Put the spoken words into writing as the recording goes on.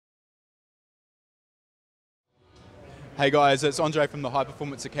Hey guys, it's Andre from the High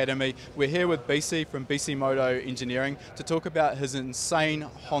Performance Academy. We're here with Bisi from Bisi Moto Engineering to talk about his insane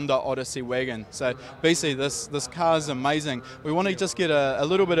Honda Odyssey wagon. So Bisi, this car is amazing. We want to just get a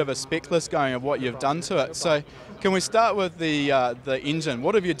little bit of a spec list going of what you've done to it. So can we start with the engine?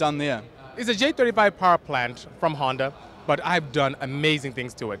 What have you done there? It's a J35 power plant from Honda, but I've done amazing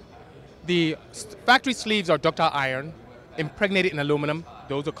things to it. The factory sleeves are ductile iron, impregnated in aluminum.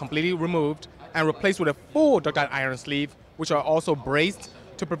 Those are completely removed and replaced with a full ductile iron sleeve, which are also braced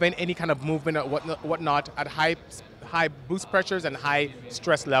to prevent any kind of movement or whatnot at high boost pressures and high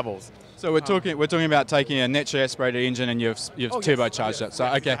stress levels. So we're talking about taking a naturally aspirated engine and you've turbocharged it. So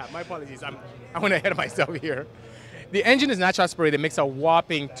yes, okay. My apologies. I went ahead of myself here. The engine is naturally aspirated. It makes a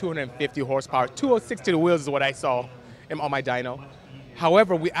whopping 250 horsepower. 206 to the wheels is what I saw on my dyno.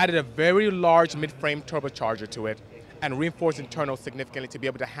 However, we added a very large mid-frame turbocharger to it and reinforced internals significantly to be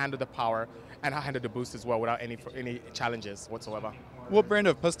able to handle the power and handle the boost as well without any challenges whatsoever. What brand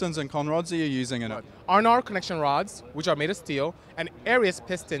of pistons and con rods are you using in it? R&R connection rods, which are made of steel, and Arius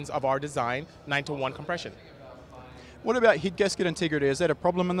pistons of our design, 9-to-1 compression. What about head gasket integrity? Is that a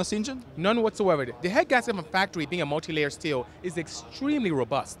problem in this engine? None whatsoever. The head gasket from factory, being a multi-layer steel, is extremely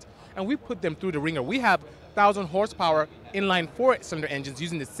robust, and we put them through the ringer. We have 1,000 horsepower inline 4-cylinder engines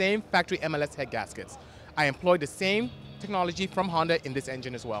using the same factory MLS head gaskets. I employed the same technology from Honda in this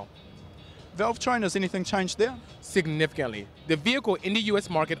engine as well. Valve train, has anything changed there? Significantly. The vehicle in the US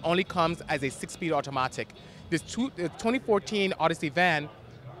market only comes as a 6-speed automatic. This 2014 Odyssey van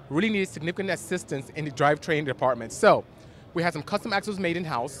really needed significant assistance in the drivetrain department. So we had some custom axles made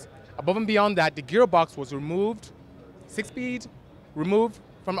in-house. Above and beyond that, the gearbox was removed, 6-speed, removed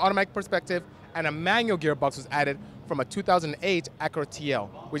from an automatic perspective, and a manual gearbox was added from a 2008 Acura TL,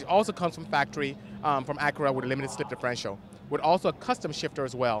 which also comes from factory from Acura with a limited slip differential, with also a custom shifter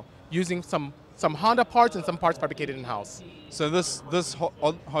as well, using some Honda parts and some parts fabricated in-house. So this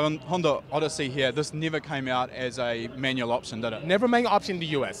Honda Odyssey here, this never came out as a manual option, did it? Never manual option in the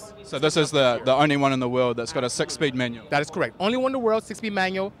US. So this is the only one in the world that's got a 6-speed manual? That is correct. Only one in the world, 6-speed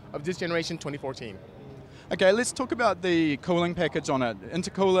manual of this generation, 2014. Okay, let's talk about the cooling package on it.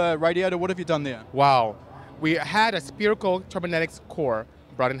 Intercooler, radiator, what have you done there? Wow. We had a spherical turbonetics core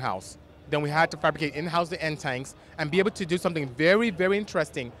brought in-house. Then we had to fabricate in-house the end tanks and be able to do something very, very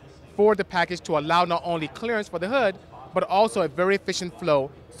interesting for the package to allow not only clearance for the hood, but also a very efficient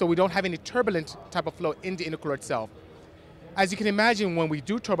flow so we don't have any turbulent type of flow in the intercooler itself. As you can imagine, when we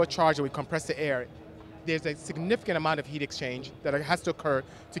do turbocharge and we compress the air, there's a significant amount of heat exchange that has to occur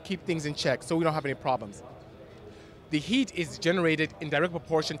to keep things in check so we don't have any problems. The heat is generated in direct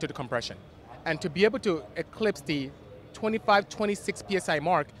proportion to the compression. And to be able to eclipse the 25, 26 PSI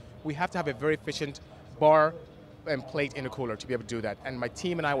mark, we have to have a very efficient bar and plate intercooler to be able to do that. And my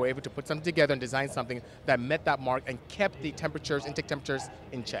team and I were able to put something together and design something that met that mark and kept the temperatures, intake temperatures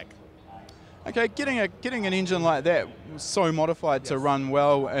in check. Okay, getting an engine like that so modified to run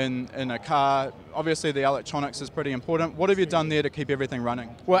well in a car, obviously the electronics is pretty important. What have you done there to keep everything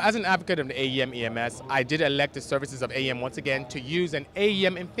running? Well, as an advocate of the AEM EMS, I did elect the services of AEM once again to use an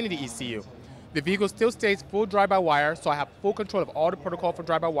AEM Infinity ECU. The vehicle still stays full drive-by-wire, so I have full control of all the protocol for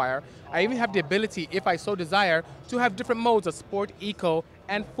drive-by-wire. I even have the ability, if I so desire, to have different modes of sport, eco,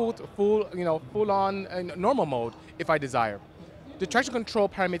 and full-on normal mode if I desire. The traction control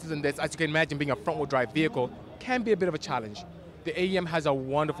parameters in this, as you can imagine, being a front-wheel drive vehicle, can be a bit of a challenge. The AEM has a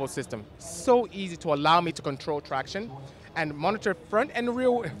wonderful system, so easy to allow me to control traction and monitor front and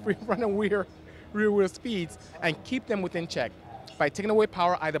rear wheel speeds and keep them within check by taking away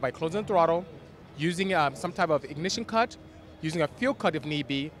power either by closing the throttle, using some type of ignition cut, using a fuel cut if need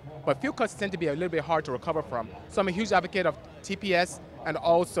be, but fuel cuts tend to be a little bit hard to recover from. So I'm a huge advocate of TPS and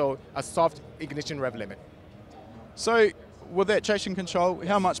also a soft ignition rev limit. So with that traction control,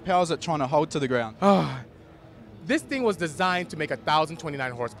 how much power is it trying to hold to the ground? This thing was designed to make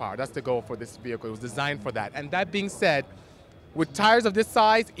 1,029 horsepower. That's the goal for this vehicle. It was designed for that. And that being said, with tires of this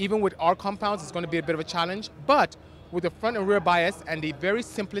size, even with our compounds, it's going to be a bit of a challenge. But with the front and rear bias and the very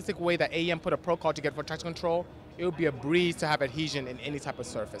simplistic way that AEM put a protocol together for traction control, it would be a breeze to have adhesion in any type of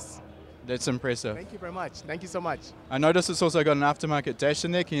surface. That's impressive. Thank you very much. Thank you so much. I noticed it's also got an aftermarket dash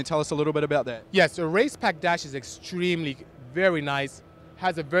in there. Can you tell us a little bit about that? Yes, the race pack dash is extremely, very nice.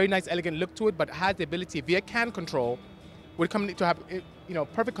 Has a very nice, elegant look to it, but has the ability via CAN control to have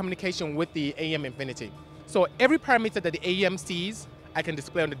perfect communication with the AEM Infinity. So every parameter that the AEM sees, I can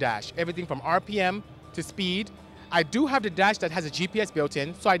display on the dash. Everything from RPM to speed. I do have the dash that has a GPS built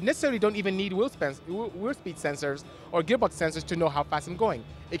in, so I necessarily don't even need wheel speed sensors or gearbox sensors to know how fast I'm going.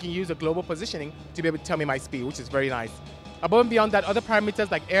 It can use a global positioning to be able to tell me my speed, which is very nice. Above and beyond that, other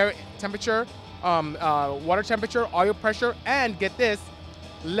parameters like air temperature, water temperature, oil pressure, and get this,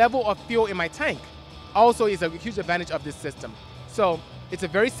 level of fuel in my tank. Also is a huge advantage of this system. So it's a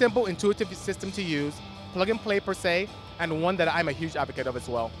very simple, intuitive system to use, plug and play per se, and one that I'm a huge advocate of as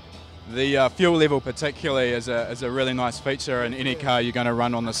well. The fuel level particularly is a really nice feature in any car you're going to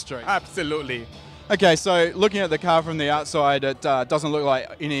run on the street. Absolutely. Okay, so looking at the car from the outside, it doesn't look like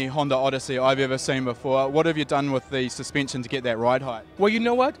any Honda Odyssey I've ever seen before. What have you done with the suspension to get that ride height? Well, you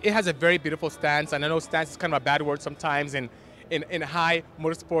know what? It has a very beautiful stance, and I know stance is kind of a bad word sometimes in high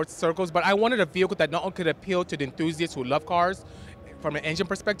motorsports circles, but I wanted a vehicle that not only could appeal to the enthusiasts who love cars from an engine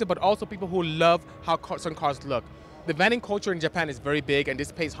perspective, but also people who love how certain cars look. The vanning culture in Japan is very big, and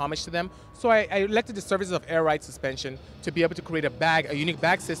this pays homage to them. So I elected the services of air ride suspension to be able to create a unique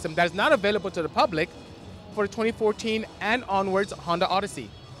bag system that is not available to the public for the 2014 and onwards Honda Odyssey.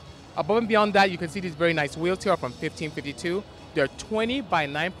 Above and beyond that, you can see these very nice wheels here from 1552. They're 20 by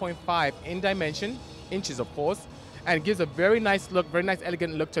 9.5 in dimension, inches of course, and it gives a very nice look, very nice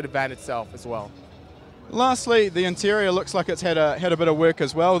elegant look to the van itself as well. Lastly, the interior looks like it's had a bit of work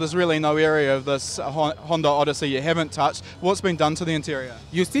as well. There's really no area of this Honda Odyssey you haven't touched. What's been done to the interior?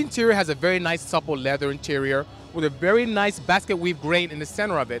 You see, interior has a very nice supple leather interior with a very nice basket weave grain in the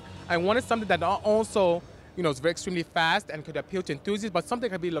center of it. I wanted something that also, is very extremely fast and could appeal to enthusiasts, but something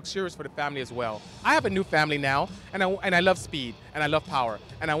that could be luxurious for the family as well. I have a new family now, and I love speed, and I love power,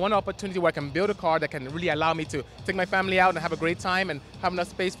 and I want an opportunity where I can build a car that can really allow me to take my family out and have a great time and have enough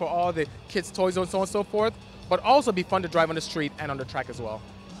space for all the kids' toys and so on and so forth, but also be fun to drive on the street and on the track as well.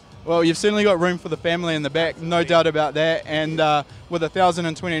 Well, you've certainly got room for the family in the back, no doubt about that, and with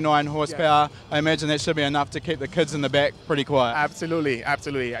 1,029 horsepower, I imagine that should be enough to keep the kids in the back pretty quiet. Absolutely,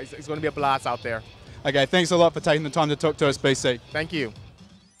 absolutely. It's going to be a blast out there. Okay, thanks a lot for taking the time to talk to us, BC. Thank you.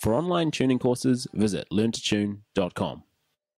 For online tuning courses, visit learntotune.com.